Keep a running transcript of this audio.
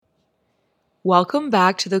Welcome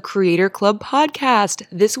back to the Creator Club podcast.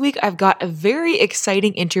 This week, I've got a very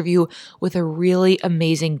exciting interview with a really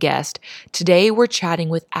amazing guest. Today, we're chatting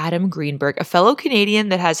with Adam Greenberg, a fellow Canadian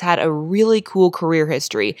that has had a really cool career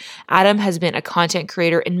history. Adam has been a content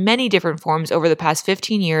creator in many different forms over the past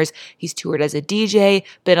 15 years. He's toured as a DJ,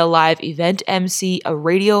 been a live event MC, a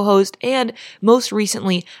radio host, and most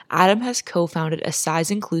recently, Adam has co-founded a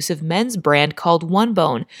size-inclusive men's brand called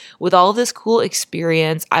OneBone. With all of this cool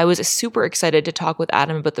experience, I was super excited to talk with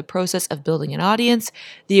Adam about the process of building an audience,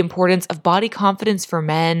 the importance of body confidence for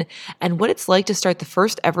men, and what it's like to start the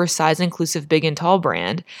first ever size-inclusive big and tall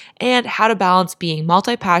brand, and how to balance being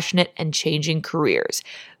multi-passionate and changing careers.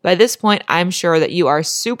 By this point, I'm sure that you are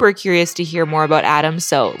super curious to hear more about Adam,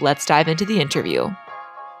 so let's dive into the interview.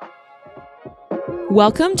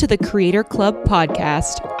 Welcome to the Creator Club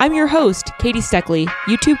podcast. I'm your host, Katie Steckley,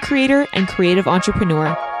 YouTube creator and creative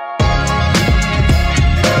entrepreneur.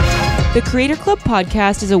 The Creator Club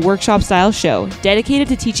podcast is a workshop-style show dedicated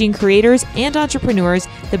to teaching creators and entrepreneurs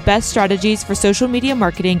the best strategies for social media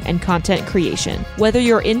marketing and content creation. Whether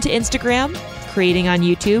you're into Instagram, creating on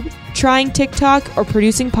YouTube, trying TikTok, or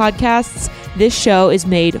producing podcasts, this show is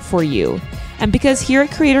made for you. And because here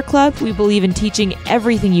at Creator Club, we believe in teaching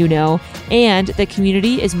everything you know, and that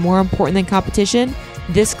community is more important than competition,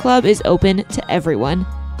 this club is open to everyone.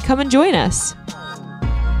 Come and join us.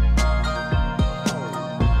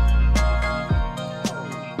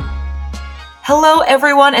 Hello,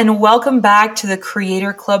 everyone, and welcome back to the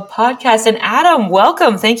Creator Club podcast. And Adam,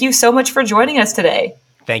 welcome. Thank you so much for joining us today.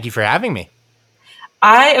 Thank you for having me.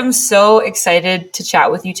 I am so excited to chat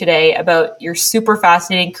with you today about your super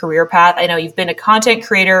fascinating career path. I know you've been a content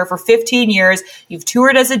creator for 15 years. You've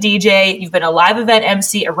toured as a DJ. You've been a live event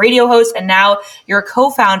MC, a radio host, and now you're a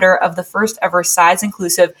co-founder of the first ever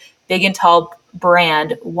size-inclusive big and tall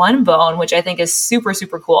brand, OneBone, which I think is super,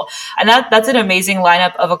 super cool. And that's an amazing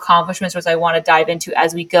lineup of accomplishments, which I want to dive into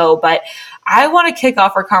as we go. But I want to kick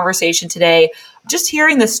off our conversation today just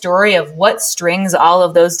hearing the story of what strings all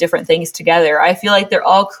of those different things together. I feel like they're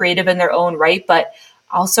all creative in their own right, but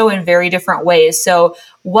also in very different ways. So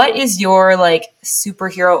what is your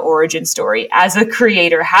superhero origin story as a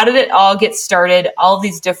creator? How did it all get started? All of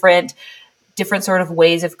these different sort of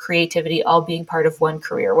ways of creativity all being part of one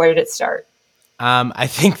career. Where did it start? I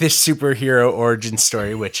think this superhero origin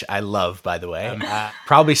story, which I love, by the way,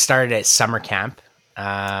 probably started at summer camp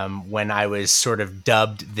when I was sort of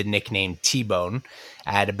dubbed the nickname T-Bone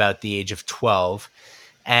at about the age of 12.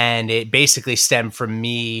 And it basically stemmed from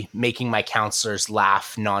me making my counselors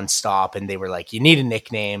laugh nonstop. And they were like, you need a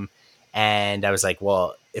nickname. And I was like,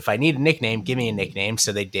 well, if I need a nickname, give me a nickname.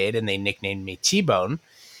 So they did. And they nicknamed me T-Bone.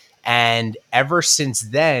 And ever since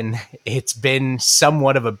then, it's been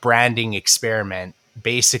somewhat of a branding experiment.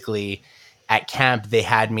 Basically, at camp, they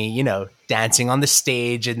had me, dancing on the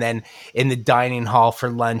stage. And then in the dining hall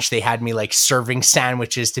for lunch, they had me serving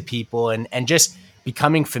sandwiches to people and just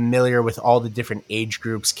becoming familiar with all the different age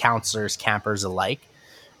groups, counselors, campers alike.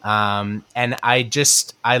 And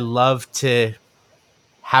I love to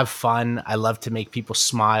have fun. I love to make people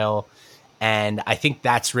smile. And I think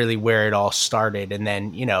that's really where it all started. And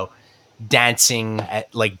then, dancing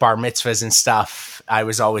at bar mitzvahs and stuff, I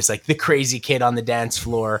was always the crazy kid on the dance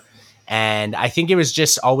floor. And I think it was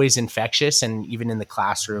just always infectious. And even in the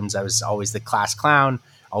classrooms, I was always the class clown,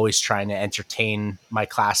 always trying to entertain my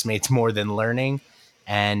classmates more than learning.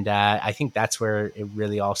 And I think that's where it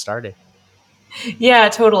really all started. Yeah,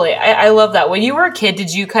 totally. I love that. When you were a kid,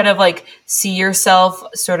 did you kind of see yourself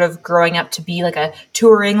sort of growing up to be a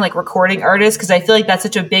touring, recording artist? Because I feel like that's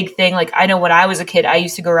such a big thing. I know when I was a kid, I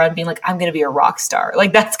used to go around being I'm going to be a rock star.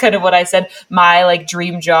 That's kind of what I said my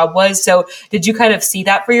dream job was. So did you kind of see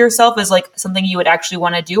that for yourself as something you would actually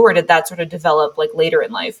want to do? Or did that sort of develop later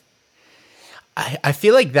in life? I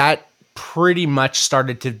feel like that pretty much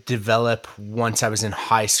started to develop once I was in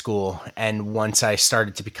high school and once I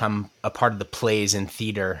started to become a part of the plays and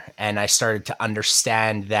theater. And I started to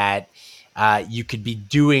understand that you could be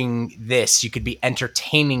doing this, you could be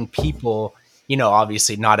entertaining people,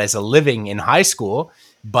 obviously not as a living in high school,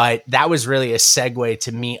 but that was really a segue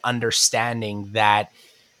to me understanding that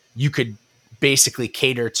you could basically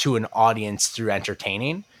cater to an audience through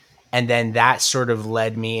entertaining. And then that sort of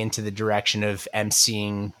led me into the direction of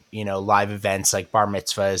emceeing, live events like bar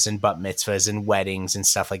mitzvahs and bat mitzvahs and weddings and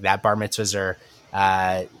stuff like that. Bar mitzvahs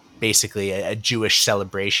are basically a Jewish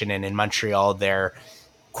celebration. And in Montreal, they're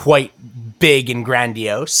quite big and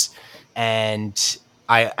grandiose. And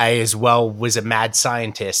I as well was a mad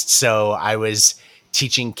scientist. So I was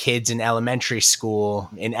teaching kids in elementary school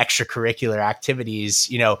in extracurricular activities,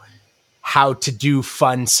 how to do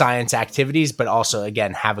fun science activities, but also,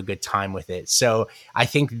 again, have a good time with it. So I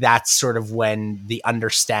think that's sort of when the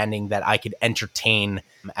understanding that I could entertain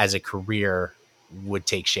as a career would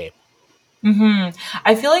take shape.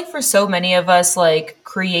 I feel like for so many of us, like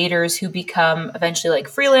creators who become eventually like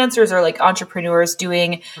freelancers or like entrepreneurs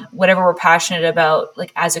doing whatever we're passionate about,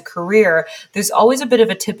 like as a career, there's always a bit of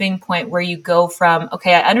a tipping point where you go from,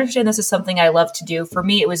 okay, I understand this is something I love to do. For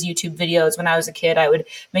me, it was YouTube videos. When I was a kid, I would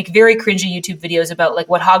make very cringy YouTube videos about like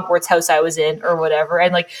what Hogwarts house I was in or whatever.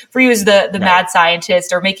 And like for you as the mad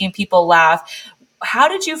scientist or making people laugh. How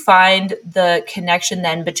did you find the connection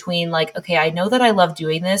then between like, okay, I know that I love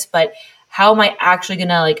doing this, but how am I actually going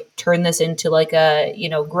to like turn this into like a,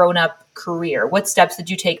 grown up career? What steps did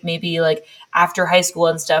you take maybe like after high school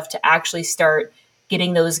and stuff to actually start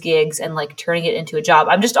getting those gigs and like turning it into a job?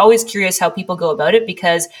 I'm just always curious how people go about it,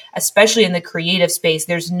 because especially in the creative space,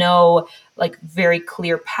 there's no like very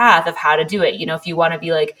clear path of how to do it. If you want to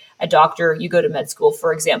be like a doctor, you go to med school,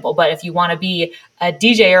 for example. But if you want to be a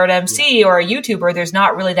DJ or an MC or a YouTuber, there's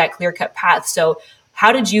not really that clear cut path. So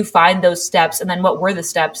how did you find those steps? And then what were the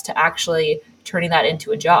steps to actually turning that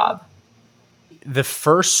into a job? The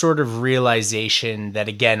first sort of realization that,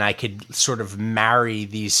 again, I could sort of marry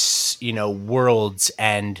these, worlds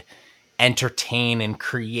and entertain and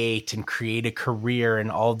create a career and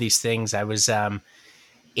all these things. I was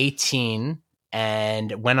 18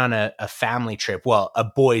 and went on a family trip, well, a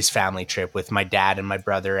boys' family trip with my dad and my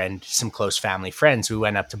brother and some close family friends. We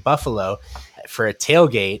went up to Buffalo for a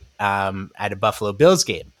tailgate at a Buffalo Bills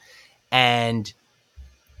game. And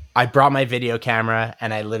I brought my video camera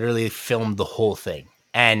and I literally filmed the whole thing.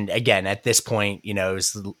 And again, at this point, it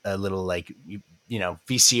was a little like,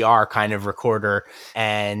 VCR kind of recorder.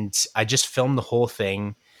 And I just filmed the whole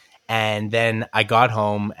thing. And then I got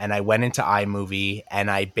home and I went into iMovie and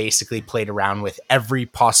I basically played around with every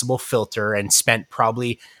possible filter and spent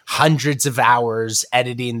probably hundreds of hours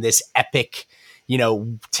editing this epic,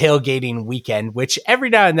 tailgating weekend, which every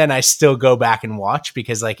now and then I still go back and watch,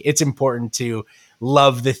 because like it's important to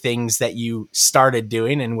love the things that you started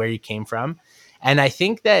doing and where you came from. And I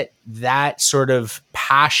think that sort of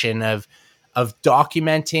passion of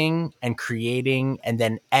documenting and creating and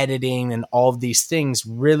then editing and all of these things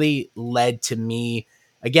really led to me,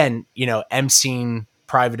 again, emceeing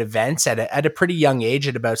private events at a pretty young age.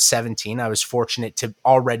 At about 17, I was fortunate to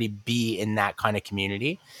already be in that kind of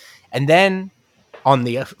community. And then on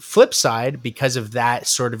the flip side, because of that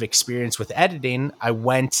sort of experience with editing, I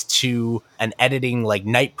went to an editing like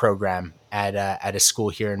night program at a school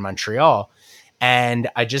here in Montreal. And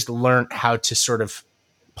I just learned how to sort of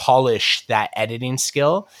polish that editing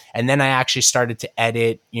skill. And then I actually started to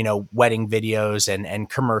edit, wedding videos and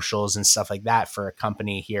commercials and stuff like that for a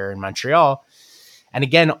company here in Montreal. And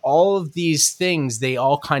again, all of these things, they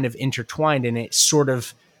all kind of intertwined, and it sort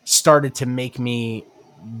of started to make me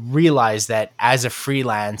realize that as a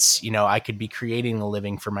freelance, I could be creating a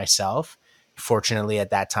living for myself. Fortunately,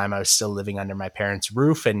 at that time, I was still living under my parents'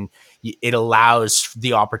 roof, and it allows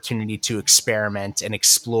the opportunity to experiment and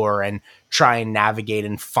explore and try and navigate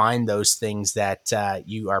and find those things that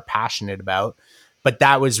you are passionate about. But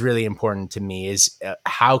that was really important to me, is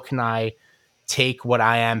how can I take what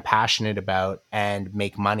I am passionate about and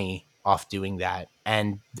make money off doing that?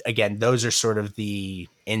 And again, those are sort of the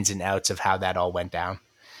ins and outs of how that all went down.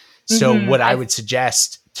 So what I would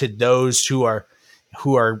suggest to those who are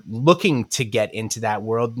looking to get into that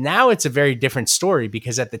world, now it's a very different story,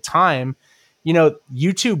 because at the time,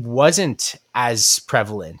 YouTube wasn't as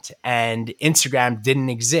prevalent and Instagram didn't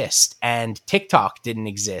exist and TikTok didn't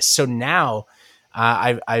exist. So now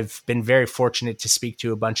I've been very fortunate to speak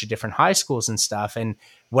to a bunch of different high schools and stuff. And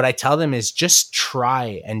what I tell them is just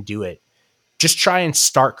try and do it. Just try and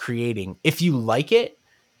start creating. If you like it,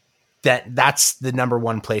 that's the number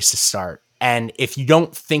one place to start. And if you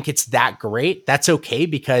don't think it's that great, that's okay,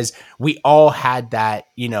 because we all had that,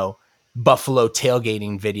 Buffalo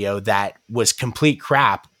tailgating video that was complete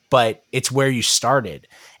crap, but it's where you started.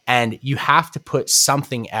 And you have to put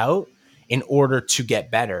something out in order to get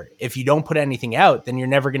better. If you don't put anything out, then you're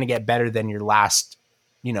never going to get better than your last,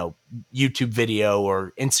 YouTube video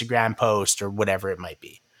or Instagram post or whatever it might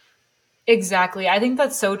be. Exactly. I think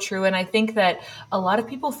that's so true. And I think that a lot of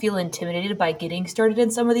people feel intimidated by getting started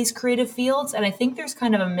in some of these creative fields. And I think there's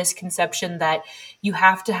kind of a misconception that you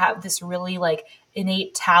have to have this really like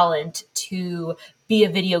innate talent to be a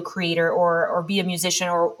video creator or be a musician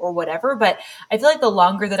or whatever. But I feel like the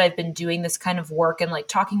longer that I've been doing this kind of work and like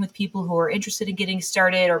talking with people who are interested in getting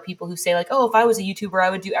started, or people who say like, oh, if I was a YouTuber,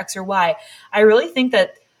 I would do X or Y, I really think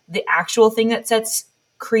that the actual thing that sets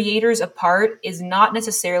creators apart is not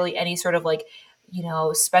necessarily any sort of like,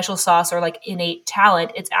 special sauce or like innate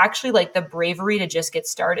talent. It's actually like the bravery to just get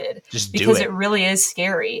started, Just do because it. it really is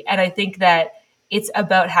scary. And I think that it's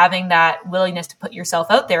about having that willingness to put yourself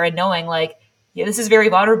out there and knowing like, yeah, this is very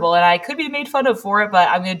vulnerable and I could be made fun of for it, but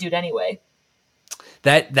I'm going to do it anyway.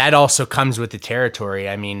 That also comes with the territory.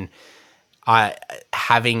 I mean,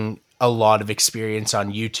 having a lot of experience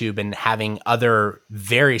on YouTube and having other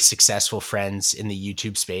very successful friends in the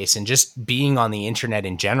YouTube space and just being on the internet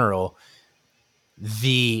in general,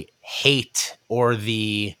 the hate or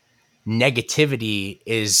the negativity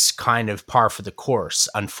is kind of par for the course,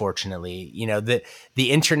 unfortunately.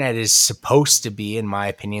 The internet is supposed to be, in my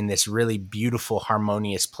opinion, this really beautiful,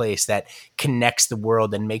 harmonious place that connects the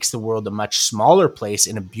world and makes the world a much smaller place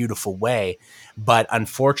in a beautiful way. But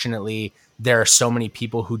unfortunately, there are so many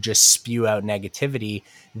people who just spew out negativity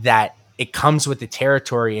that it comes with the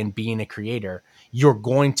territory in being a creator. You're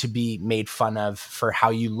going to be made fun of for how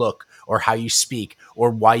you look or how you speak or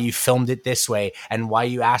why you filmed it this way and why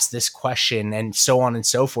you asked this question and so on and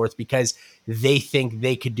so forth, because they think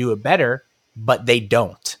they could do it better, but they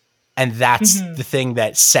don't. And that's the thing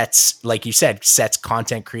that sets, like you said, sets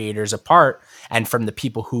content creators apart and from the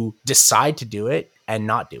people who decide to do it and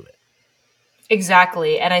not do it.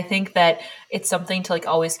 Exactly. And I think that it's something to like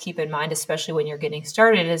always keep in mind, especially when you're getting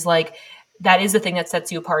started, is like, that is the thing that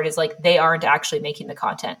sets you apart, is like, they aren't actually making the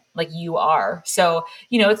content, like you are. So,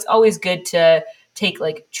 it's always good to take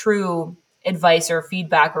like true advice or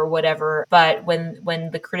feedback or whatever. But when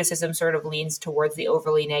the criticism sort of leans towards the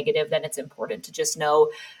overly negative, then it's important to just know,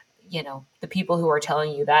 the people who are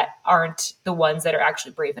telling you that aren't the ones that are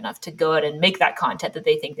actually brave enough to go out and make that content that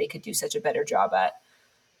they think they could do such a better job at.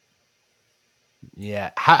 Yeah.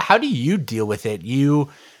 How do you deal with it? You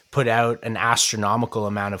put out an astronomical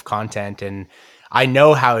amount of content, and I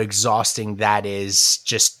know how exhausting that is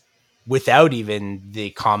just without even the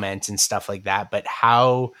comments and stuff like that. But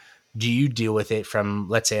how do you deal with it from,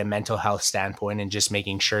 let's say, a mental health standpoint and just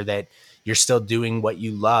making sure that you're still doing what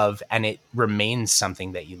you love and it remains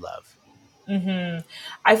something that you love?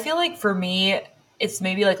 I feel like for me, it's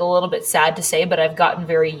maybe like a little bit sad to say, but I've gotten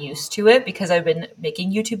very used to it because I've been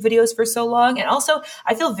making YouTube videos for so long. And also,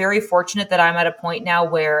 I feel very fortunate that I'm at a point now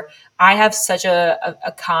where I have such a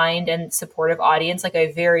kind and supportive audience. Like,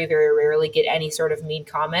 I very, very rarely get any sort of mean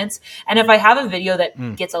comments. And if I have a video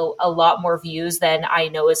that gets a lot more views than I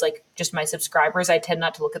know is like just my subscribers, I tend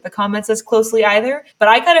not to look at the comments as closely either. But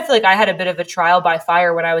I kind of feel like I had a bit of a trial by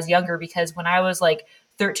fire when I was younger, because when I was like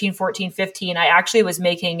 13, 14, 15, I actually was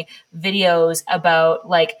making videos about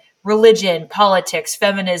like religion, politics,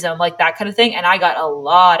 feminism, like that kind of thing. And I got a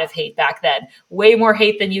lot of hate back then, way more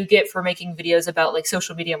hate than you get for making videos about like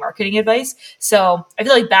social media marketing advice. So I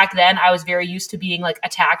feel like back then I was very used to being like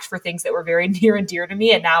attacked for things that were very near and dear to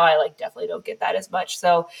me. And now I like definitely don't get that as much.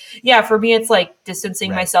 So yeah, for me, it's like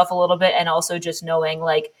distancing myself a little bit, and also just knowing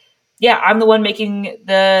like, yeah, I'm the one making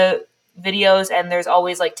the videos, and there's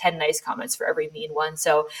always like 10 nice comments for every mean one.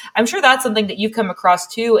 So I'm sure that's something that you've come across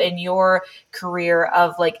too in your career,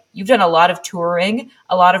 of like, you've done a lot of touring,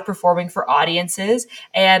 a lot of performing for audiences.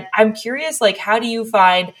 And I'm curious, like, how do you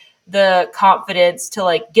find the confidence to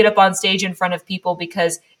like get up on stage in front of people?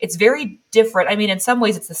 Because it's very different. I mean, in some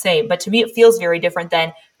ways it's the same, but to me it feels very different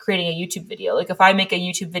than creating a YouTube video. Like, if I make a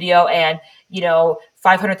YouTube video and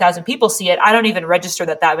 500,000 people see it, I don't even register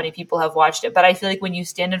that many people have watched it. But I feel like when you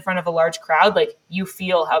stand in front of a large crowd, like, you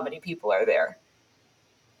feel how many people are there.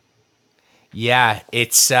 Yeah,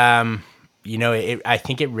 it's I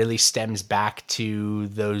think it really stems back to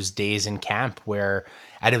those days in camp where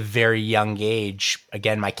at a very young age,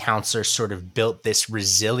 again, my counselor sort of built this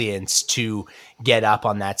resilience to get up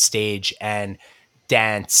on that stage and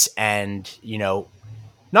dance and,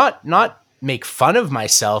 not make fun of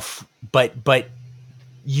myself, but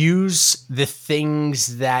use the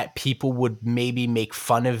things that people would maybe make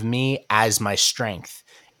fun of me as my strength.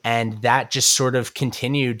 And that just sort of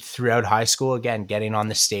continued throughout high school, again, getting on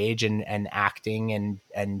the stage and acting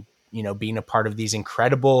and being a part of these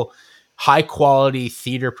incredible high quality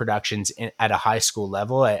theater productions at a high school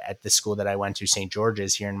level at the school that I went to, St.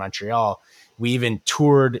 George's here in Montreal. We even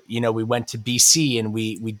toured, we went to BC and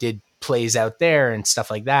we did plays out there and stuff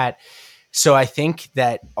like that. So I think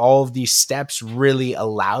that all of these steps really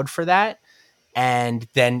allowed for that. And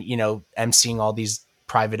then, emceeing all these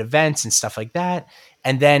private events and stuff like that.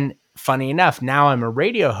 And then, funny enough, now I'm a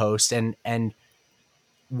radio host, and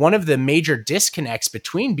one of the major disconnects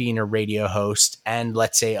between being a radio host and,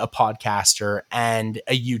 let's say, a podcaster and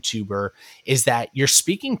a YouTuber is that you're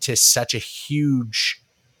speaking to such a huge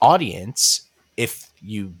audience if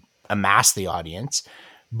you amass the audience,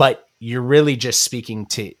 but you're really just speaking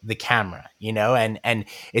to the camera, and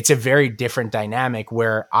it's a very different dynamic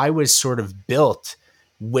where I was sort of built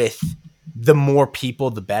with the more people,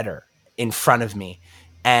 the better in front of me.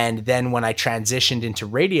 And then when I transitioned into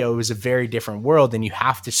radio, it was a very different world. And you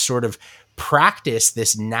have to sort of practice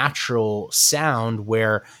this natural sound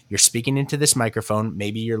where you're speaking into this microphone.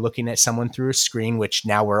 Maybe you're looking at someone through a screen, which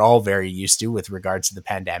now we're all very used to with regards to the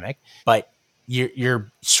pandemic. But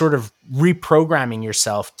you're sort of reprogramming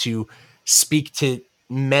yourself to speak to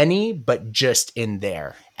many, but just in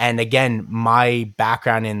there. And again, my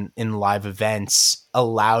background in live events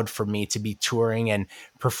allowed for me to be touring and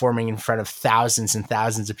performing in front of thousands and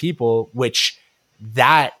thousands of people, which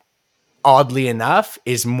that oddly enough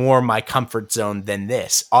is more my comfort zone than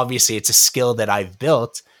this. Obviously, it's a skill that I've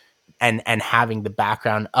built, and having the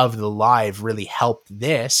background of the live really helped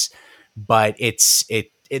this, but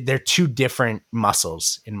they're two different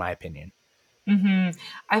muscles in my opinion. Mm-hmm.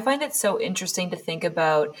 I find it so interesting to think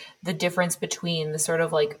about the difference between the sort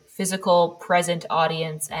of like physical present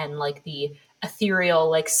audience and like the ethereal,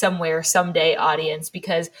 like somewhere, someday audience.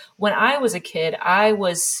 Because when I was a kid, I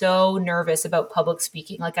was so nervous about public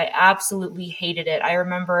speaking. Like I absolutely hated it. I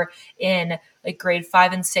remember in like grade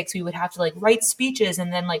 5 and 6, we would have to like write speeches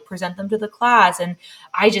and then like present them to the class. And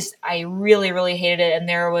I really, really hated it. And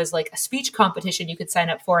there was like a speech competition you could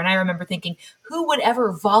sign up for. And I remember thinking, who would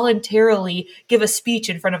ever voluntarily give a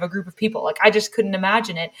speech in front of a group of people? Like I just couldn't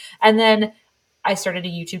imagine it. And then I started a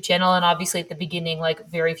YouTube channel, and obviously at the beginning, like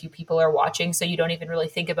very few people are watching. So you don't even really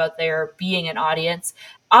think about there being an audience.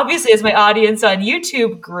 Obviously, as my audience on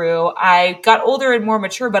YouTube grew, I got older and more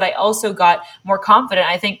mature, but I also got more confident.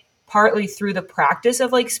 I think partly through the practice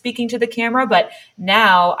of like speaking to the camera, but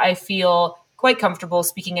now I feel quite comfortable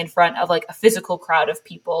speaking in front of like a physical crowd of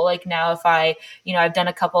people. Like now if I've done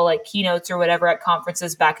a couple like keynotes or whatever at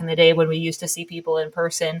conferences back in the day when we used to see people in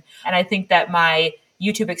person. And I think that my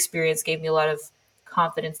YouTube experience gave me a lot of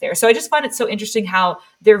confidence there. So I just find it so interesting how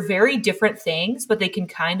they're very different things, but they can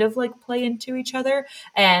kind of like play into each other.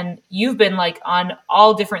 And you've been like on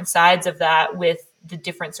all different sides of that with the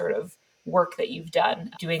different sort of work that you've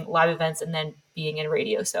done, doing live events and then being in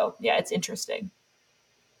radio. So yeah, it's interesting.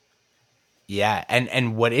 Yeah.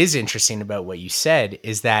 And what is interesting about what you said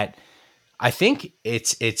is that I think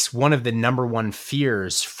it's one of the number one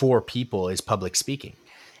fears for people is public speaking.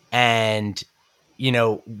 And,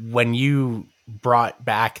 when you brought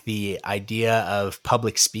back the idea of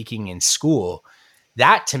public speaking in school,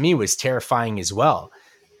 that to me was terrifying as well.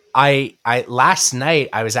 I last night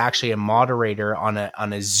I was actually a moderator on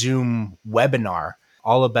a Zoom webinar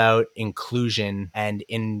all about inclusion and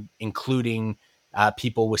including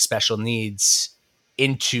people with special needs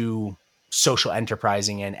into social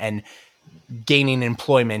enterprising and gaining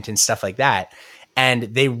employment and stuff like that. And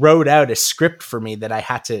they wrote out a script for me that I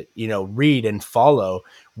had to, read and follow,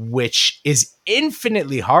 which is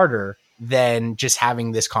infinitely harder than just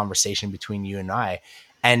having this conversation between you and I.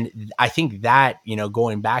 And I think that,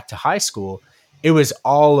 going back to high school, it was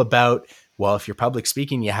all about, well, if you're public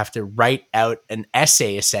speaking, you have to write out an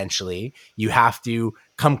essay, essentially. You have to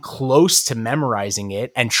come close to memorizing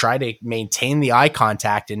it and try to maintain the eye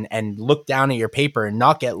contact and look down at your paper and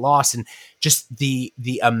not get lost. And just the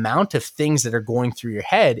amount of things that are going through your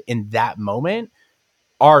head in that moment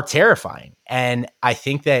are terrifying. And I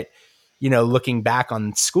think that, looking back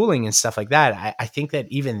on schooling and stuff like that, I think that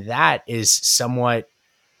even that is somewhat,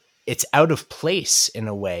 it's out of place in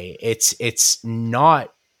a way. It's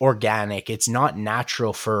not organic. It's not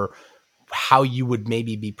natural for how you would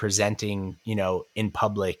maybe be presenting, in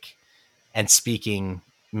public and speaking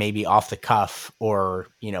maybe off the cuff or,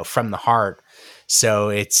 from the heart.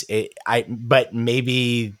 So but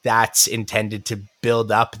maybe that's intended to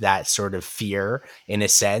build up that sort of fear in a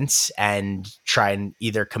sense and try and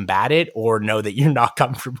either combat it or know that you're not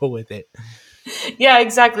comfortable with it. Yeah,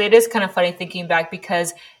 exactly. It is kind of funny thinking back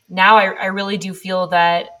because now I really do feel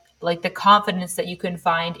that like the confidence that you can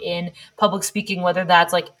find in public speaking, whether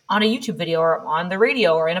that's like on a YouTube video or on the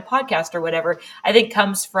radio or in a podcast or whatever, I think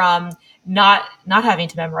comes from not having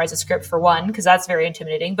to memorize a script for one, because that's very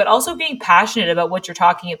intimidating, but also being passionate about what you're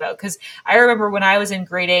talking about. Because I remember when I was in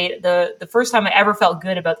grade 8, the first time I ever felt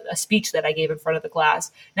good about a speech that I gave in front of the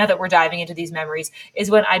class, now that we're diving into these memories,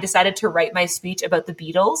 is when I decided to write my speech about the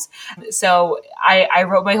Beatles. So I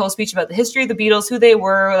wrote my whole speech about the history of the Beatles, who they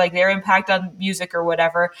were, like their impact on music or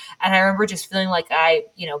whatever. And I remember just feeling like I,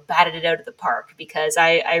 batted it out of the park because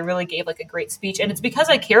I really gave like a great speech. And it's because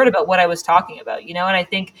I cared about what I was talking about, and I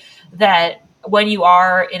think that when you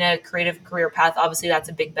are in a creative career path, obviously that's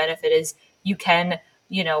a big benefit is you can,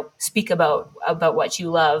 speak about what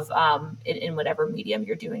you love in whatever medium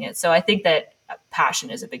you're doing it. So I think that passion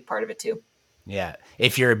is a big part of it too. Yeah.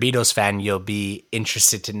 If you're a Beatles fan, you'll be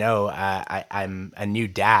interested to know I'm a new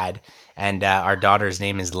dad, and our daughter's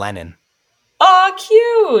name is Lennon. Oh,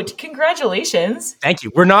 cute. Congratulations. Thank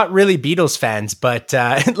you. We're not really Beatles fans, but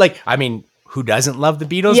who doesn't love the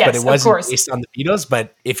Beatles? Yes, but it wasn't of course. based on the Beatles.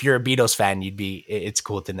 But if you're a Beatles fan, it's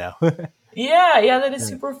cool to know. Yeah, that is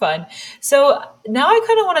super fun. So now I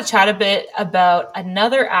kind of want to chat a bit about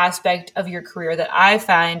another aspect of your career that I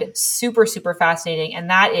find super, super fascinating, and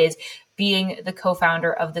that is being the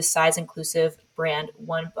co-founder of the size inclusive brand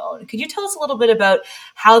OneBone. Could you tell us a little bit about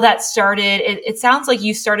how that started? It sounds like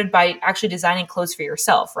you started by actually designing clothes for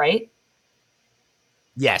yourself, right?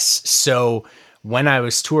 Yes. So when I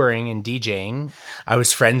was touring and DJing, I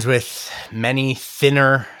was friends with many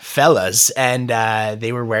thinner fellas, and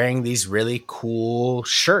they were wearing these really cool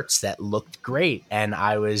shirts that looked great. And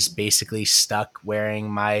I was basically stuck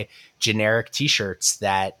wearing my generic t-shirts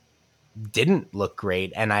that didn't look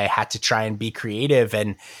great. And I had to try and be creative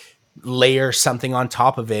and layer something on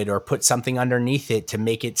top of it or put something underneath it to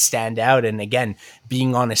make it stand out. And again,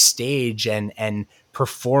 being on a stage and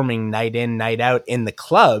performing night in, night out in the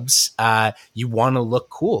clubs, you want to look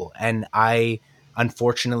cool. And I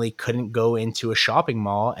unfortunately couldn't go into a shopping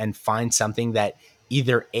mall and find something that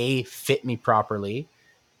either A, fit me properly,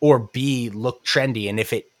 or B, looked trendy. And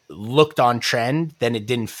if it looked on trend, then it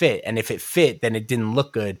didn't fit. And if it fit, then it didn't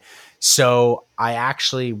look good. So I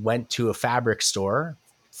actually went to a fabric store,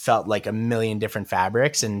 felt like a million different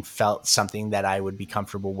fabrics, and felt something that I would be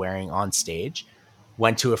comfortable wearing on stage.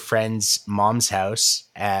 Went to a friend's mom's house.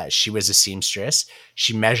 She was a seamstress.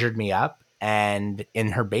 She measured me up, and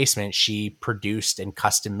in her basement, she produced and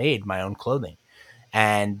custom made my own clothing.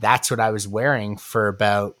 And that's what I was wearing for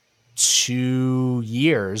about 2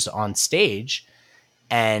 years on stage,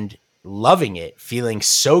 and loving it, feeling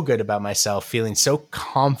so good about myself, feeling so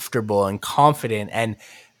comfortable and confident. And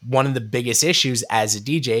one of the biggest issues as a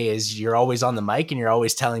DJ is you're always on the mic and you're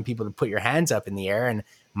always telling people to put your hands up in the air. And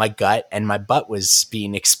my gut and my butt was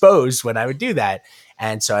being exposed when I would do that.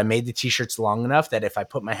 And so I made the t-shirts long enough that if I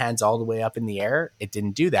put my hands all the way up in the air, it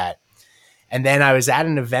didn't do that. And then I was at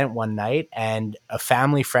an event one night, and a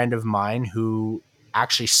family friend of mine who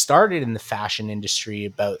actually started in the fashion industry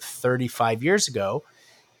about 35 years ago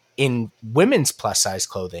in women's plus size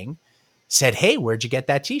clothing said, "Hey, where'd you get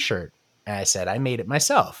that t-shirt?" And I said, "I made it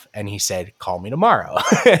myself." And he said, "Call me tomorrow."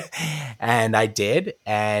 And I did.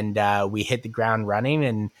 And we hit the ground running.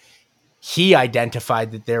 And he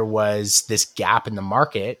identified that there was this gap in the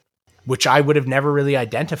market, which I would have never really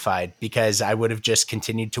identified because I would have just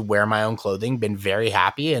continued to wear my own clothing, been very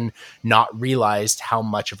happy, and not realized how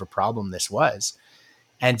much of a problem this was.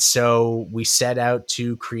 And so we set out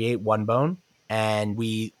to create OneBone, and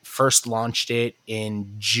we first launched it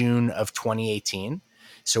in June of 2018.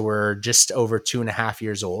 So we're just over 2.5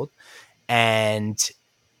 years old. And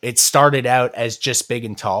it started out as just big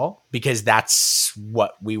and tall because that's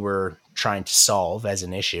what we were trying to solve as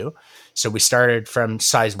an issue. So we started from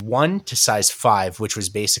size 1 to size 5, which was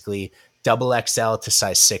basically double XL to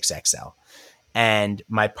size 6XL. And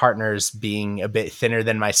my partners, being a bit thinner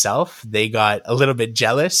than myself, they got a little bit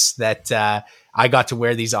jealous that I got to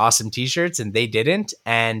wear these awesome t-shirts and they didn't.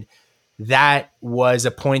 And that was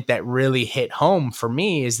a point that really hit home for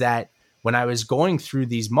me, is that when I was going through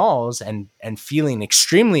these malls and feeling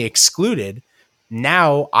extremely excluded,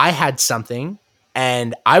 now I had something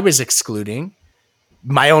and I was excluding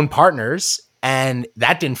my own partners, and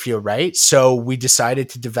that didn't feel right. So we decided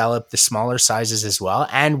to develop the smaller sizes as well.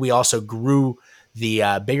 And we also grew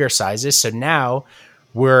the bigger sizes. So now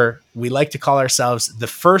we like to call ourselves the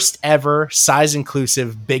first ever size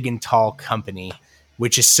inclusive big and tall company,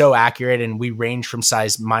 which is so accurate. And we range from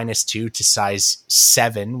size -2 to size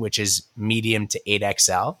 7, which is medium to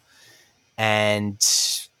 8XL. And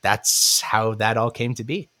that's how that all came to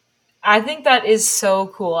be. I think that is so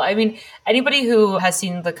cool. I mean, anybody who has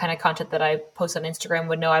seen the kind of content that I post on Instagram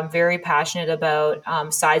would know I'm very passionate about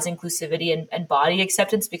size inclusivity and body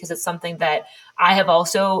acceptance, because it's something that I have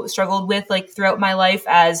also struggled with like throughout my life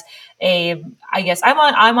as I guess I'm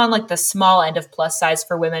on like the small end of plus size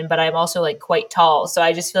for women, but I'm also like quite tall. So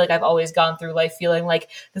I just feel like I've always gone through life feeling like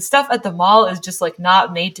the stuff at the mall is just like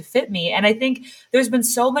not made to fit me. And I think there's been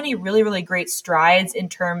so many really, really great strides in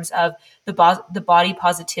terms of the body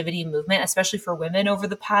positivity movement, especially for women over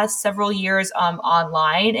the past several years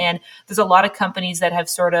online. And there's a lot of companies that have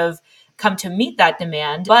sort of come to meet that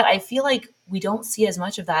demand. But I feel like we don't see as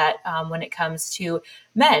much of that when it comes to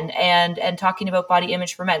men and talking about body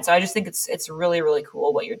image for men. So I just think it's really, really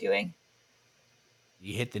cool what you're doing.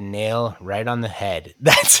 You hit the nail right on the head.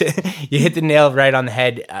 That's it. You hit the nail right on the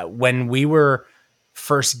head. When we were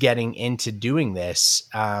first getting into doing this,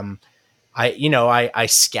 I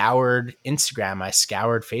scoured Instagram, I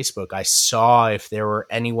scoured Facebook. I saw if there were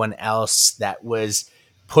anyone else that was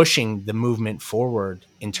pushing the movement forward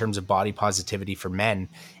in terms of body positivity for men.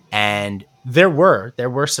 And there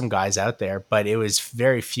were some guys out there, but it was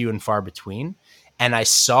very few and far between. And I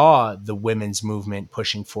saw the women's movement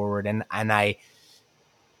pushing forward, and I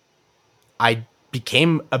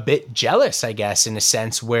became a bit jealous, I guess, in a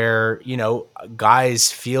sense where,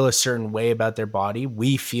 guys feel a certain way about their body.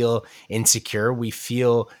 We feel insecure. We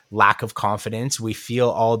feel lack of confidence. We feel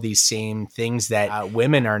all these same things that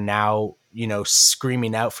women are now,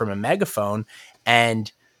 screaming out from a megaphone.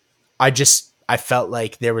 And I felt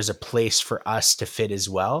like there was a place for us to fit as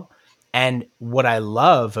well. And what I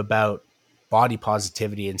love about body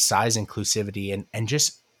positivity and size inclusivity and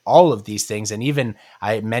just all of these things. And even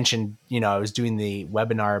I mentioned, I was doing the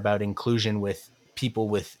webinar about inclusion with people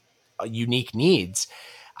with unique needs.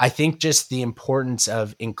 I think just the importance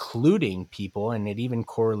of including people, and it even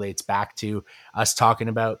correlates back to us talking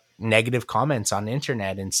about negative comments on the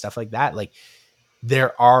internet and stuff like that. Like,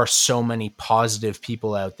 there are so many positive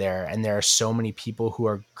people out there, and there are so many people who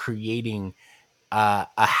are creating a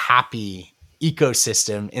happy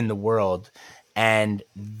ecosystem in the world. And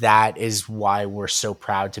that is why we're so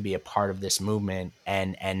proud to be a part of this movement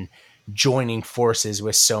and joining forces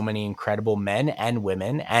with so many incredible men and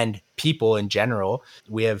women and people in general.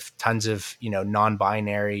 We have tons of,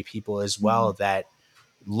 non-binary people as well that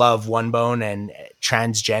love One Bone and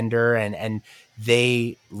transgender, and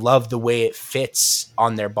they love the way it fits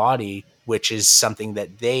on their body, which is something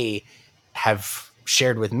that they have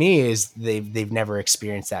shared with me is they've never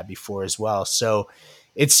experienced that before as well. So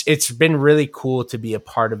it's been really cool to be a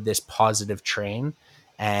part of this positive train,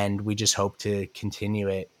 and we just hope to continue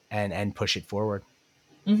it and push it forward.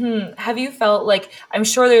 Mm-hmm. Have you felt like, I'm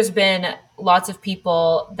sure there's been lots of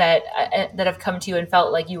people that have come to you and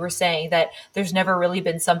felt like you were saying that there's never really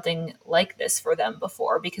been something like this for them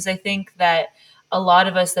before, because I think that a lot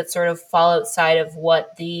of us that sort of fall outside of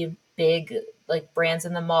what the big like brands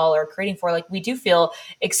in the mall are creating for, like, we do feel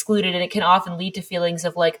excluded, and it can often lead to feelings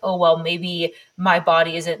of like, oh, well, maybe my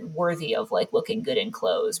body isn't worthy of like looking good in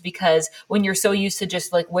clothes, because when you're so used to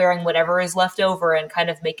just like wearing whatever is left over and kind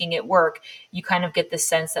of making it work, you kind of get this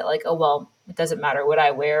sense that like, oh, well, it doesn't matter what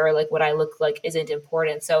I wear, or like what I look like isn't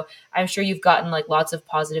important. So I'm sure you've gotten like lots of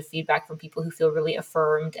positive feedback from people who feel really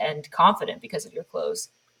affirmed and confident because of your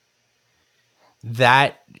clothes.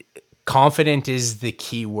 That confident is the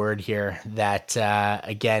key word here. That,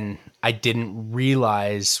 again, I didn't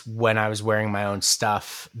realize when I was wearing my own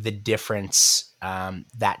stuff, the difference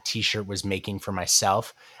that t-shirt was making for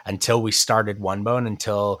myself until we started One Bone,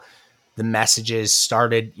 until the messages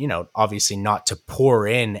started, obviously not to pour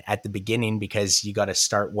in at the beginning because you got to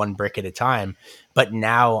start one brick at a time. But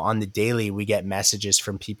now on the daily, we get messages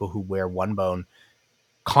from people who wear One Bone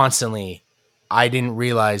constantly. I didn't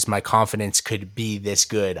realize my confidence could be this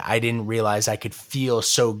good. I didn't realize I could feel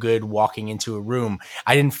so good walking into a room.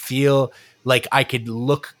 I didn't feel like I could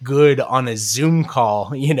look good on a Zoom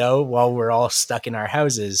call, while we're all stuck in our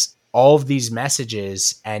houses. All of these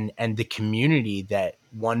messages and the community that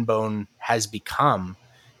One Bone has become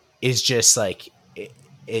is just like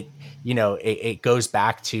it goes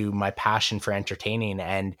back to my passion for entertaining.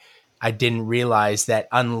 And I didn't realize that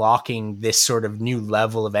unlocking this sort of new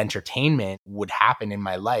level of entertainment would happen in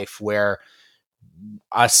my life, where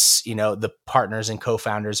us, the partners and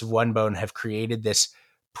co-founders of One Bone have created this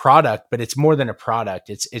product, but it's more than a product.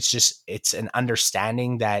 It's an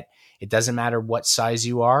understanding that it doesn't matter what size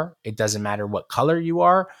you are. It doesn't matter what color you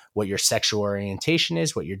are, what your sexual orientation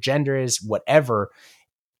is, what your gender is, whatever.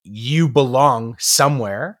 You belong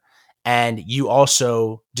somewhere, and you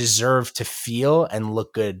also deserve to feel and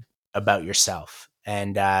look good about yourself.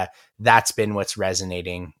 And that's been what's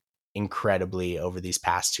resonating incredibly over these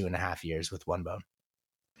past 2.5 years with One Bone.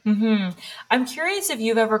 Mm-hmm. I'm curious if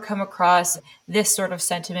you've ever come across this sort of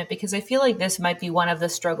sentiment, because I feel like this might be one of the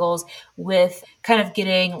struggles with kind of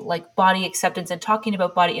getting like body acceptance and talking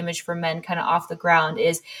about body image for men kind of off the ground.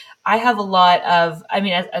 Is I have a lot of, I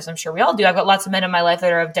mean, as I'm sure we all do, I've got lots of men in my life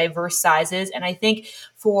that are of diverse sizes. And I think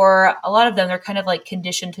for a lot of them, they're kind of like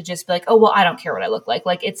conditioned to just be like, oh, well, I don't care what I look like.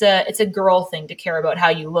 Like it's a girl thing to care about how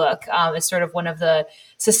you look. It's sort of one of the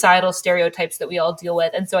societal stereotypes that we all deal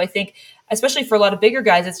with. And so I think, especially for a lot of bigger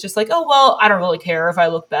guys, it's just like, oh, well, I don't really care if I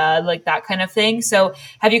look bad, like that kind of thing. So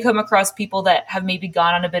have you come across people that have maybe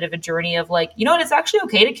gone on a bit of a journey of like, you know what, it's actually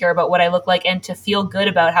okay to care about what I look like and to feel good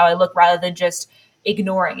about how I look rather than just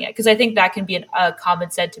ignoring it? Because I think that can be a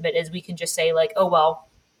common sentiment, is we can just say like, oh, well,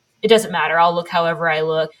 it doesn't matter, I'll look however I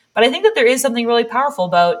look. But I think that there is something really powerful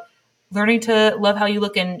about learning to love how you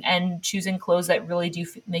look and choosing clothes that really do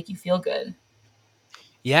make you feel good.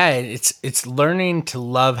 Yeah, it's learning to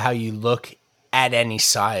love how you look at any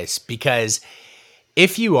size, because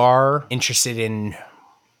if you are interested in,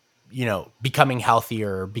 becoming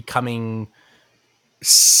healthier, becoming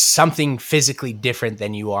something physically different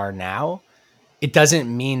than you are now, it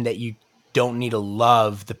doesn't mean that you don't need to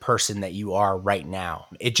love the person that you are right now.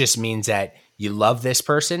 It just means that you love this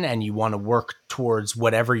person and you want to work towards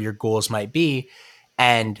whatever your goals might be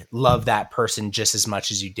and love that person just as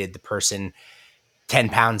much as you did the person 10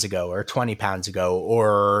 pounds ago or 20 pounds ago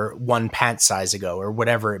or one pant size ago or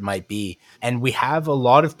whatever it might be. And we have a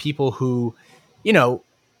lot of people who, you know,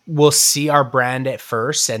 will see our brand at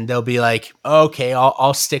first and they'll be like, okay,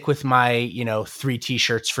 I'll stick with my, 3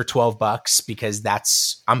 t-shirts for $12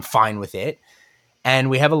 because I'm fine with it. And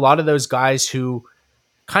we have a lot of those guys who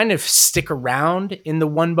kind of stick around in the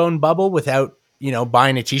One Bone bubble without,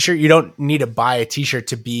 buying a t-shirt. You don't need to buy a t-shirt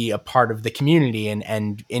to be a part of the community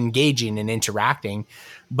and engaging and interacting.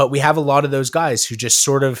 But we have a lot of those guys who just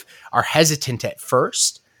sort of are hesitant at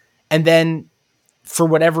first. And then for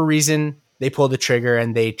whatever reason, they pull the trigger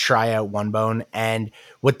and they try out One Bone. And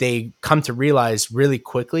what they come to realize really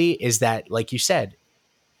quickly is that, like you said,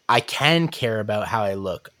 I can care about how I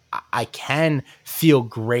look. I can feel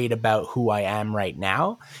great about who I am right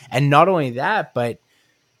now. And not only that, but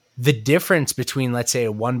the difference between, let's say,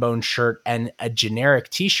 a One Bone shirt and a generic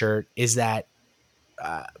t-shirt is that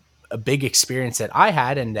a big experience that I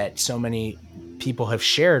had and that so many people have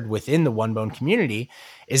shared within the One Bone community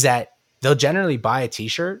is that they'll generally buy a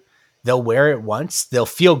t-shirt, they'll wear it once, they'll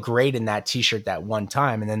feel great in that t-shirt that one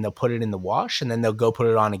time, and then they'll put it in the wash and then they'll go put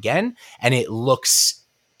it on again and it looks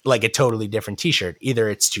like a totally different t-shirt. Either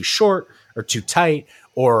it's too short or too tight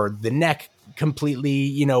or the neck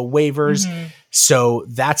completely, wavers. Mm-hmm. So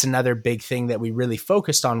that's another big thing that we really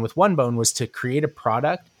focused on with One Bone, was to create a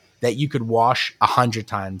product that you could wash 100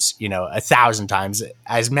 times, 1,000 times,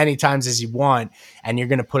 as many times as you want. And you're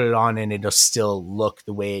going to put it on and it'll still look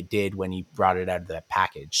the way it did when you brought it out of that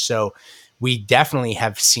package. So we definitely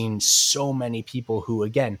have seen so many people who,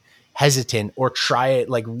 again, hesitant or try it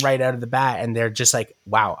like right out of the bat. And they're just like,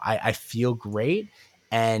 wow, I feel great.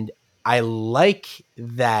 And I like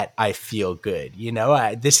that I feel good.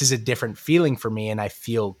 This is a different feeling for me. And I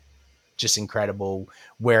feel just incredible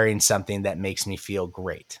wearing something that makes me feel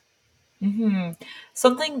great. Mm-hmm.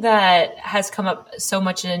 Something that has come up so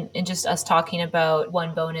much in just us talking about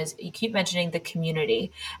One Bone is you keep mentioning the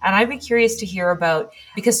community. And I'd be curious to hear about,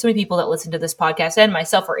 because so many people that listen to this podcast and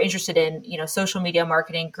myself are interested in, social media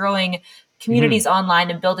marketing, growing communities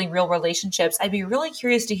online and building real relationships. I'd be really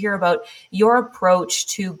curious to hear about your approach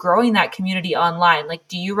to growing that community online. Like,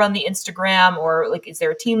 do you run the Instagram, or like, is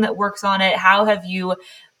there a team that works on it? How have you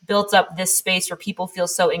built up this space where people feel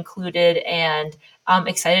so included and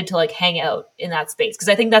excited to like hang out in that space? Because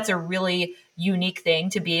I think that's a really unique thing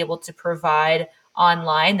to be able to provide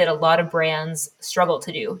online that a lot of brands struggle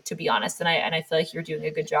to do, to be honest. And I feel like you're doing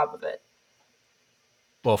a good job of it.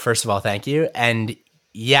 Well, first of all, thank you. And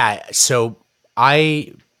yeah, so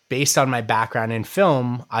based on my background in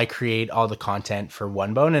film, I create all the content for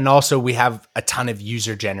One Bone. And also we have a ton of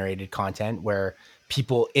user generated content where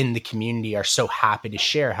people in the community are so happy to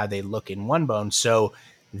share how they look in One Bone. So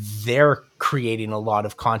they're creating a lot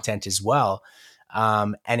of content as well.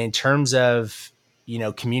 And in terms of,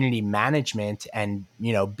 community management and,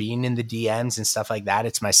 being in the DMs and stuff like that,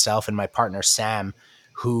 it's myself and my partner, Sam,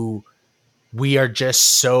 who we are just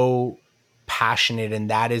so passionate. And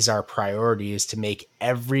that is our priority, is to make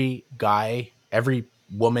every guy, every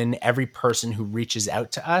woman, every person who reaches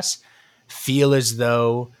out to us feel as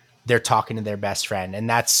though they're talking to their best friend. And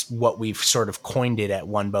that's what we've sort of coined it at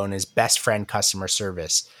One Bone, is best friend customer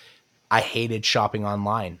service. I hated shopping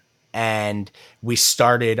online. And we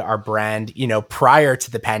started our brand, prior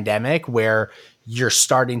to the pandemic, where you're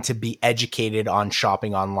starting to be educated on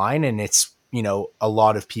shopping online. And it's, a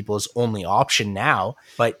lot of people's only option now.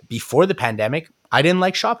 But before the pandemic, I didn't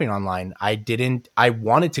like shopping online. I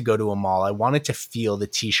wanted to go to a mall. I wanted to feel the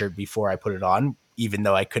t-shirt before I put it on, even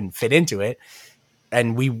though I couldn't fit into it.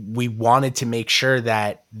 And we wanted to make sure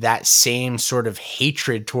that that same sort of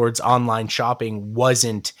hatred towards online shopping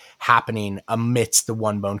wasn't happening amidst the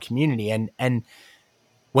One Bone community. And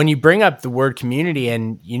when you bring up the word community,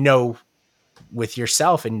 and with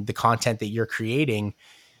yourself and the content that you're creating,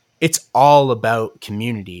 it's all about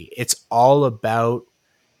community. It's all about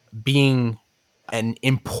being an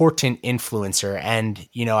important influencer. And,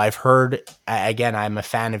 I've heard, again, I'm a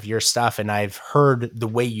fan of your stuff, and I've heard the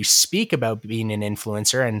way you speak about being an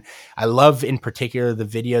influencer. And I love in particular the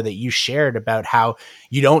video that you shared about how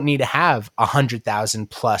you don't need to have 100,000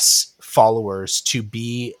 plus followers to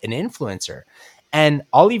be an influencer. And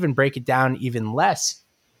I'll even break it down even less,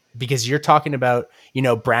 because you're talking about,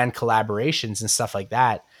 brand collaborations and stuff like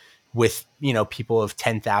that with, people of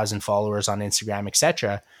 10,000 followers on Instagram,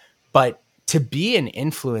 etc. But to be an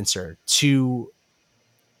influencer, to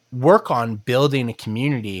work on building a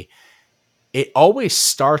community, it always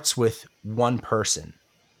starts with one person.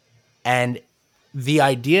 And the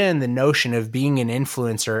idea and the notion of being an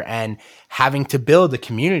influencer and having to build a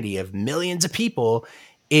community of millions of people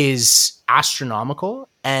is astronomical,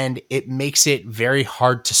 and it makes it very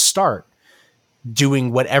hard to start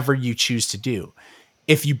doing whatever you choose to do.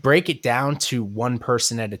 If you break it down to one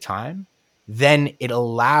person at a time, then it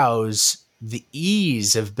allows the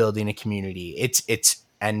ease of building a community.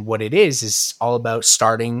 And what it is all about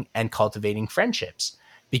starting and cultivating friendships,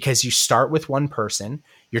 because you start with one person,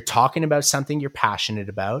 you're talking about something you're passionate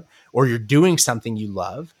about, or you're doing something you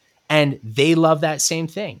love, and they love that same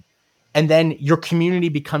thing. And then your community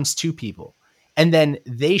becomes two people, and then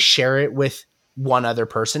they share it with one other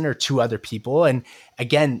person or two other people. And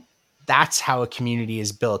again, that's how a community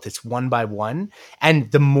is built. It's one by one.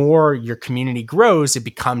 And the more your community grows, it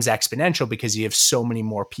becomes exponential, because you have so many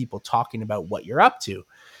more people talking about what you're up to.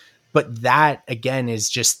 But that, again, is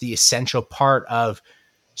just the essential part of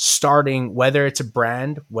starting, whether it's a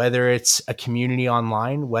brand, whether it's a community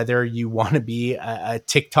online, whether you want to be a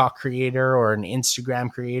TikTok creator or an Instagram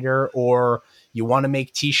creator, or you want to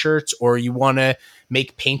make t-shirts, or you want to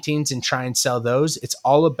make paintings and try and sell those. It's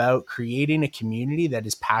all about creating a community that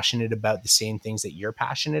is passionate about the same things that you're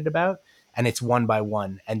passionate about. And it's one by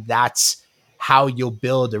one. And that's how you'll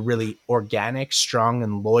build a really organic, strong,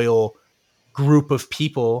 and loyal group of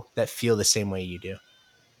people that feel the same way you do.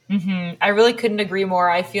 Mm-hmm. I really couldn't agree more.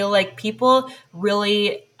 I feel like people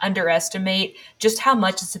really underestimate just how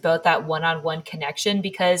much it's about that one-on-one connection,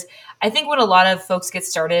 because I think when a lot of folks get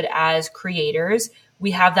started as creators,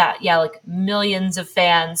 we have that, like millions of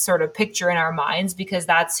fans sort of picture in our minds, because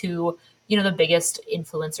that's who, the biggest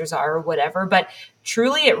influencers are or whatever. But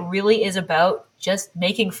truly, it really is about just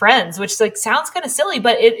making friends, which sounds kind of silly,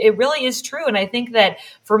 but it really is true. And I think that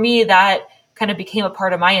for me, that kind of became a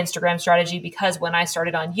part of my Instagram strategy, because when I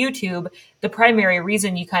started on YouTube, the primary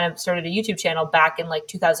reason you kind of started a YouTube channel back in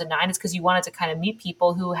 2009 is because you wanted to kind of meet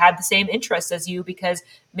people who had the same interests as you, because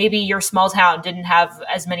maybe your small town didn't have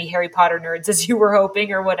as many Harry Potter nerds as you were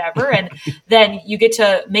hoping or whatever. And then you get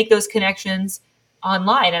to make those connections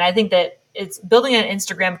online. And I think that it's building an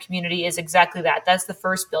Instagram community is exactly that. That's the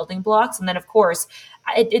first building blocks. And then of course,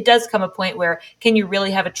 it does come a point where, can you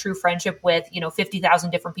really have a true friendship with, 50,000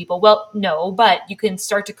 different people? Well, no, but you can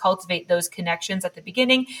start to cultivate those connections at the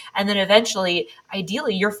beginning. And then eventually,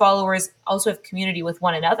 ideally, your followers also have community with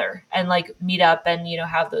one another and meet up and,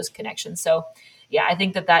 have those connections. So yeah, I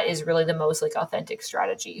think that is really the most authentic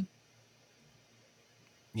strategy.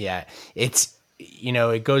 Yeah,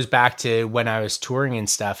 it goes back to when I was touring and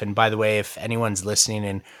stuff. And by the way, if anyone's listening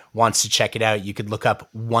and wants to check it out, you could look up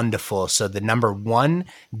Wonderful. So the number 1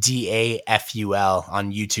 DAFUL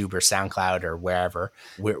on YouTube or SoundCloud or wherever.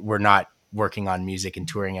 We're not working on music and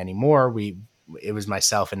touring anymore. It was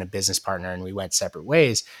myself and a business partner, and we went separate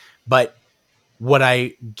ways. But what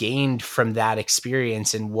I gained from that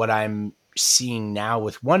experience and what I'm seeing now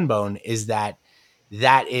with OneBone is that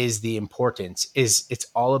is the importance. Is it's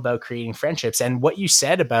all about creating friendships. And what you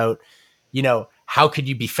said about, how could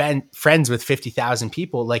you be friends with 50,000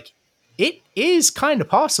 people? It is kind of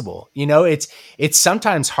possible. It's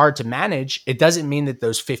sometimes hard to manage. It doesn't mean that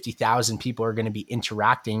those 50,000 people are going to be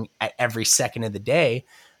interacting at every second of the day.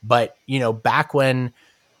 But, back when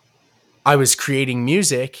I was creating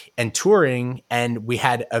music and touring, and we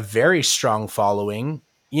had a very strong following,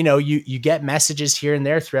 you get messages here and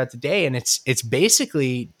there throughout the day, and it's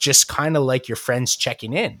basically just kind of like your friends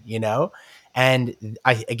checking in, and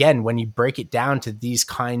again, when you break it down to these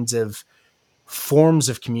kinds of forms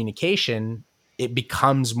of communication, it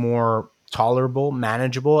becomes more tolerable,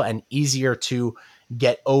 manageable, and easier to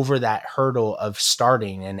get over that hurdle of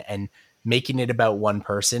starting and making it about one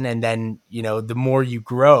person. And then, the more you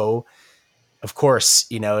grow, of course,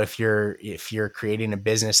 if you're creating a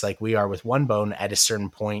business like we are with OneBone, at a certain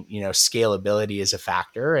point, scalability is a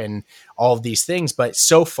factor and all of these things. But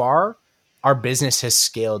so far, our business has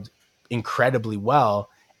scaled incredibly well,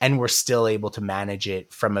 and we're still able to manage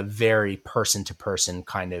it from a very person to person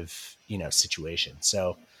kind of, situation.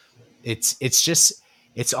 So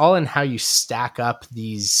it's all in how you stack up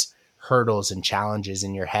these hurdles and challenges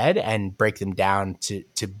in your head and break them down to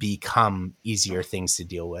become easier things to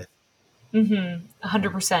deal with.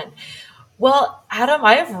 100%. Well, Adam,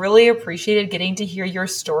 I have really appreciated getting to hear your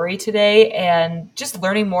story today and just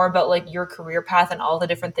learning more about like your career path and all the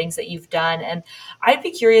different things that you've done. And I'd be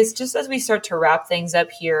curious, just as we start to wrap things up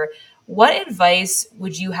here, what advice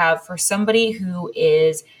would you have for somebody who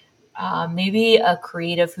is maybe a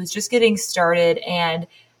creative who's just getting started and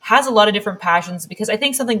has a lot of different passions? Because I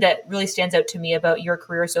think something that really stands out to me about your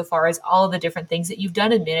career so far is all of the different things that you've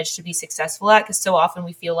done and managed to be successful at. Because so often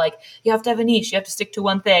we feel like you have to have a niche, you have to stick to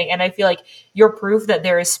one thing. And I feel like you're proof that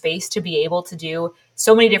there is space to be able to do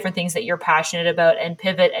so many different things that you're passionate about and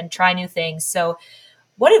pivot and try new things. So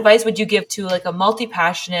what advice would you give to like a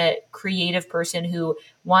multi-passionate creative person who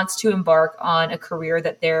wants to embark on a career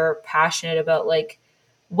that they're passionate about? Like,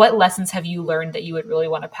 what lessons have you learned that you would really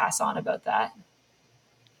want to pass on about that?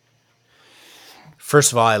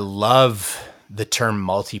 First of all, I love the term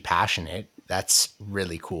multi-passionate. That's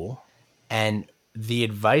really cool. And the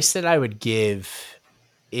advice that I would give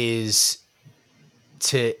is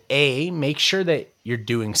to make sure that you're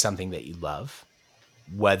doing something that you love,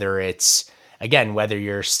 whether it's, again, whether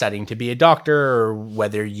you're studying to be a doctor or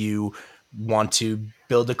whether you want to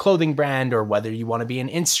build a clothing brand or whether you want to be an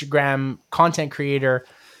Instagram content creator.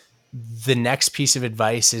 The next piece of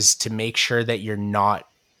advice is to make sure that you're not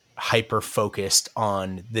hyper focused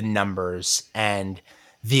on the numbers and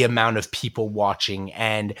the amount of people watching.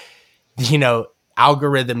 And,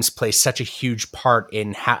 algorithms play such a huge part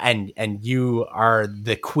in how, and you are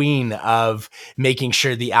the queen of making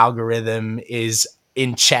sure the algorithm is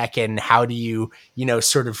in check. And how do you,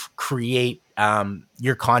 sort of create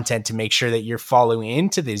your content to make sure that you're following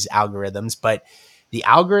into these algorithms. But the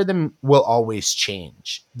algorithm will always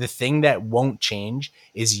change. The thing that won't change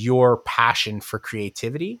is your passion for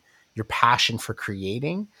creativity, your passion for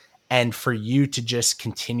creating, and for you to just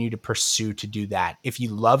continue to pursue to do that. If you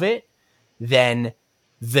love it, then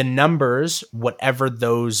the numbers, whatever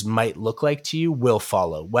those might look like to you, will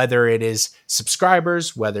follow. Whether it is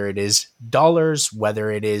subscribers, whether it is dollars, whether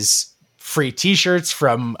it is free t-shirts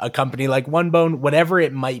from a company like OneBone, whatever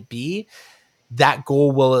it might be, that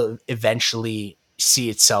goal will eventually see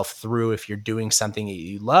itself through if you're doing something that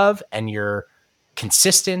you love and you're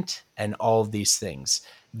consistent and all of these things.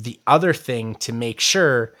 The other thing to make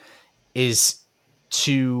sure is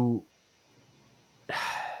to,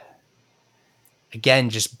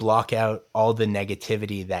 again, just block out all the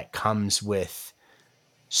negativity that comes with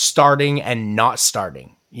starting and not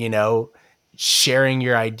starting, sharing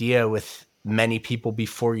your idea with many people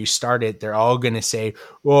before you start it. They're all going to say,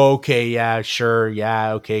 well, okay, yeah, sure.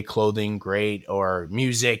 Yeah. Okay. Clothing, great. Or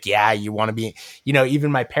music. Yeah. You want to be,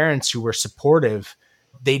 even my parents who were supportive,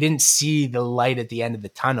 they didn't see the light at the end of the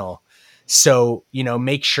tunnel. So,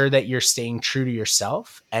 make sure that you're staying true to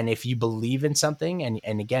yourself. And if you believe in something,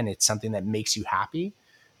 and again, it's something that makes you happy,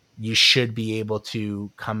 you should be able to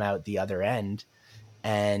come out the other end.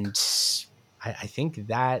 And I think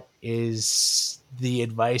that is the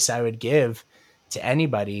advice I would give to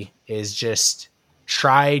anybody, is just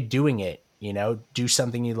try doing it, do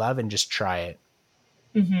something you love and just try it.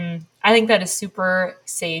 I think that is super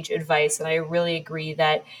sage advice. And I really agree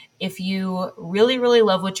that if you really, really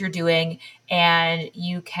love what you're doing and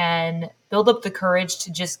you can build up the courage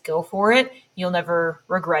to just go for it, you'll never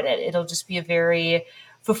regret it. It'll just be a very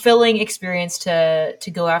fulfilling experience to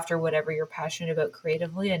go after whatever you're passionate about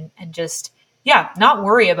creatively and just, not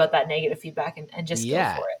worry about that negative feedback and just go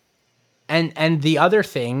for it. And the other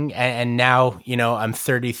thing, and now, I'm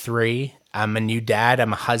 33, I'm a new dad,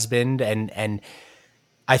 I'm a husband, and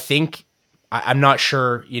I think, I'm not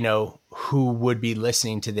sure, who would be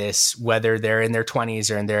listening to this, whether they're in their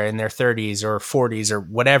 20s or they're in their 30s or 40s or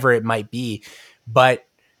whatever it might be. But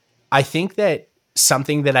I think that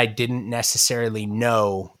something that I didn't necessarily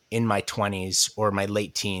know in my 20s or my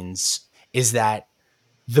late teens is that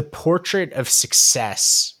the portrait of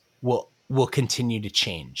success will continue to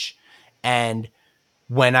change. And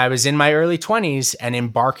when I was in my early 20s and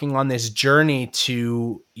embarking on this journey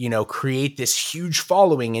to, create this huge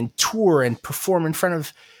following and tour and perform in front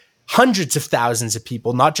of hundreds of thousands of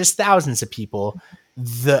people, not just thousands of people,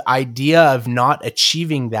 the idea of not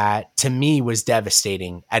achieving that to me was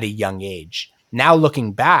devastating at a young age. Now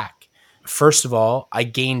looking back, first of all, I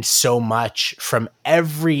gained so much from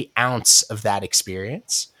every ounce of that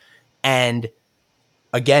experience. And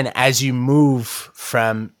again, as you move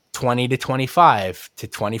from 20 to 25 to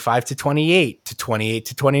 25 to 28 to 28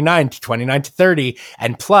 to 29 to 29 to 30,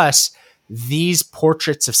 and plus, these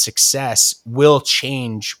portraits of success will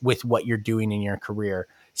change with what you're doing in your career.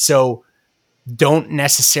 So don't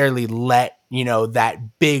necessarily let,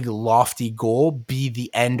 that big lofty goal be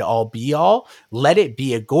the end all be all. Let it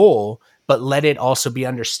be a goal, but let it also be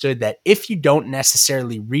understood that if you don't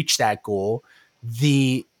necessarily reach that goal,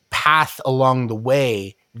 the path along the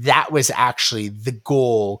way, that was actually the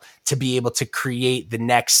goal to be able to create the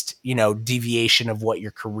next, deviation of what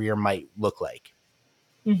your career might look like.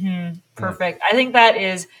 Perfect. I think that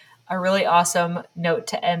is a really awesome note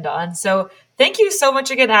to end on. So thank you so much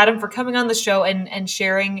again, Adam, for coming on the show and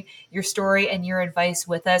sharing your story and your advice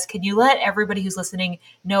with us. Can you let everybody who's listening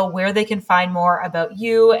know where they can find more about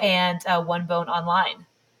you and One Bone online?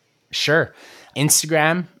 Sure.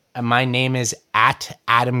 Instagram, my name is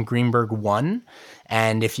 @AdamGreenberg1.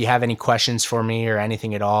 And if you have any questions for me or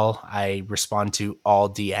anything at all, I respond to all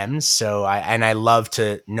DMs. So I love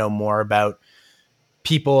to know more about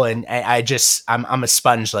people, and I'm a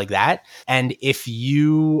sponge like that. And if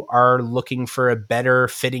you are looking for a better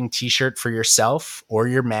fitting t-shirt for yourself or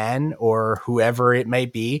your man or whoever it may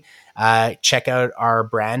be, check out our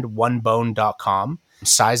brand, onebone.com.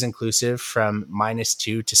 Size inclusive from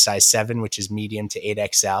 -2 to size 7, which is medium to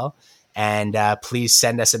 8XL. And please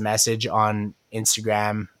send us a message on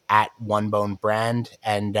Instagram @onebonebrand,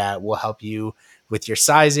 and we'll help you with your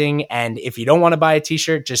sizing. And if you don't want to buy a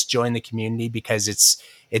t-shirt, just join the community, because it's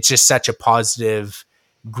just such a positive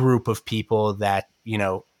group of people that,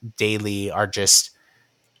 daily are just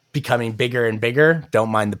becoming bigger and bigger. Don't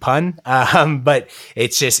mind the pun. But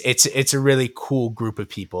it's a really cool group of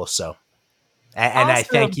people. So, and awesome. I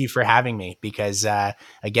thank you for having me, because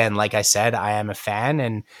again, like I said, I am a fan,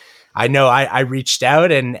 and I know I reached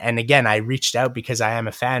out, and again, I reached out because I am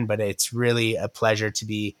a fan, but it's really a pleasure to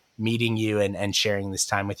be meeting you and sharing this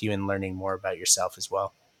time with you and learning more about yourself as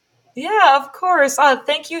well. Yeah, of course.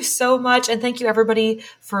 Thank you so much. And thank you everybody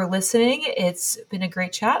for listening. It's been a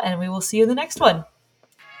great chat, and we will see you in the next one.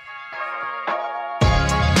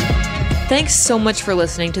 Thanks so much for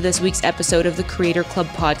listening to this week's episode of the Creator Club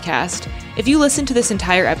podcast. If you listened to this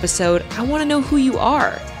entire episode, I want to know who you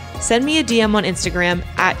are. Send me a DM on Instagram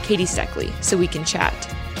 @KatieSteckley so we can chat.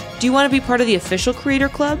 Do you want to be part of the official Creator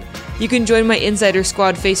Club? You can join my Insider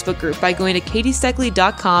Squad Facebook group by going to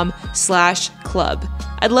katiesteckley.com/club.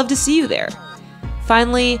 I'd love to see you there.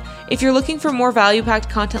 Finally, if you're looking for more value-packed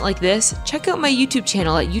content like this, check out my YouTube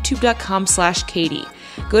channel at youtube.com/Katie.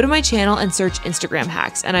 Go to my channel and search Instagram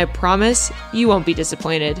hacks, and I promise you won't be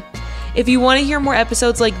disappointed. If you want to hear more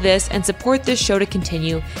episodes like this and support this show to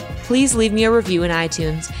continue, please leave me a review in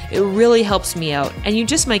iTunes. It really helps me out, and you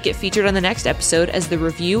just might get featured on the next episode as the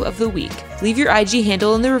review of the week. Leave your IG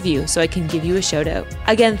handle in the review so I can give you a shout out.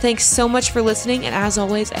 Again, thanks so much for listening, and as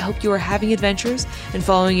always, I hope you are having adventures and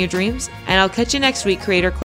following your dreams, and I'll catch you next week, Creator Club.